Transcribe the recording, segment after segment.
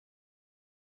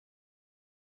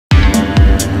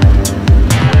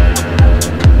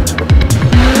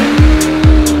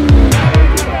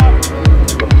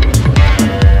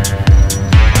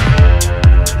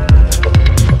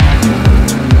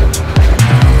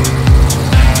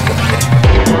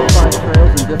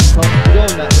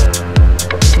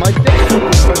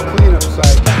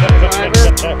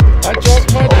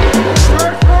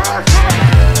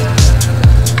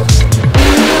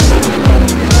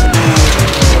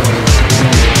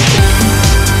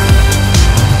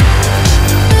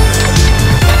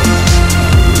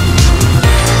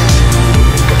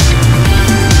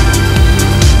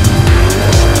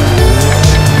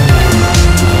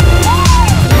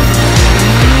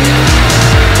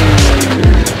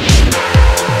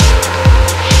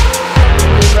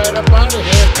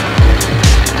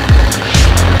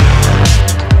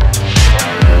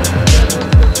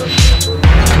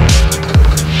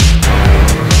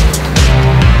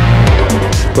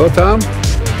Well, Tom,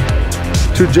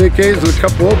 2 JKs and a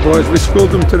couple old boys. We schooled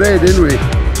them today, didn't we?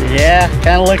 Yeah,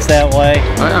 kind of looks that way.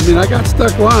 I mean, I got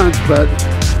stuck once, but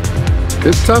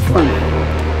it's a tough one.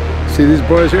 See these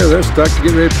boys here, they're stuck.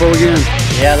 Get ready to pull again.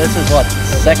 Yeah, this is what,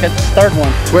 third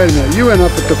one. Wait a minute, you went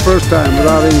up it the first time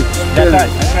without any spin.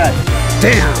 That's right.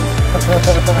 Damn!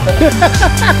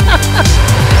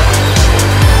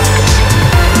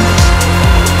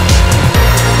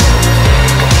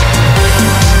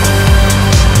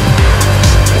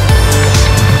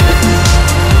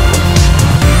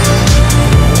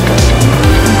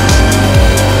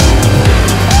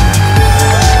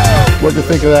 What'd you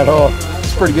think of that hole?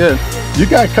 It's pretty good. You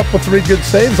got a couple, 3 good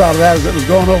saves out of that as it was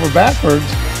going over backwards.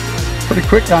 Pretty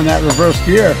quick on that reverse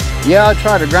gear. Yeah, I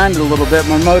tried to grind it a little bit.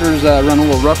 My motor's run a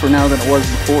little rougher now than it was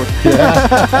before. Yeah.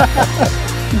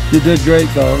 You did great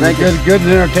though. Thank you. Good and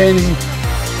entertaining.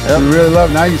 Yep. We really love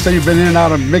it. Now you say you've been in and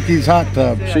out of Mickey's hot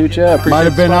tub. Shoot, yeah. Might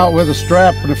have been out with a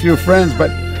strap and a few friends,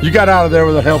 but you got out of there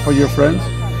with the help of your friends.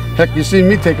 Heck, you seen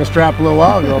me take a strap a little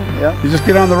while ago. Yep. You just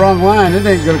get on the wrong line, it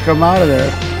ain't gonna come out of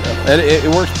there.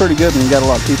 It works pretty good when you got a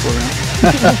lot of people around.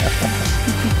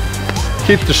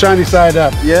 Keep the shiny side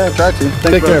up. Yeah, try to. Thanks,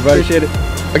 Take care, buddy. Appreciate it.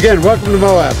 Again, welcome to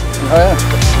Moab. Oh,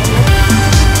 yeah.